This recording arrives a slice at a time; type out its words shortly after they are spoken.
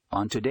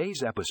On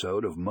today's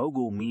episode of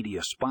Mogul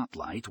Media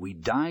Spotlight, we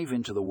dive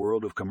into the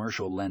world of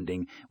commercial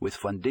lending with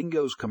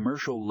Fundingo's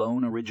commercial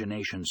loan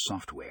origination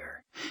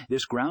software.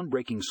 This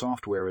groundbreaking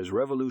software is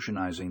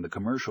revolutionizing the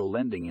commercial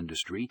lending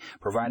industry,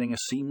 providing a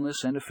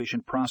seamless and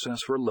efficient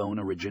process for loan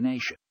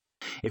origination.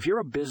 If you're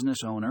a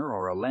business owner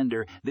or a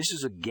lender, this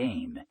is a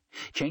game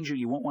changer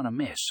you won't want to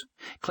miss.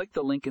 Click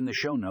the link in the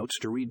show notes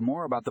to read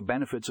more about the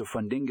benefits of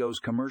Fundingo's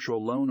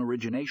commercial loan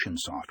origination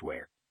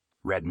software.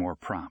 Read more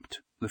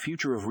prompt. The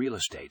future of real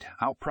estate,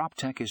 how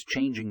PropTech is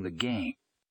changing the game.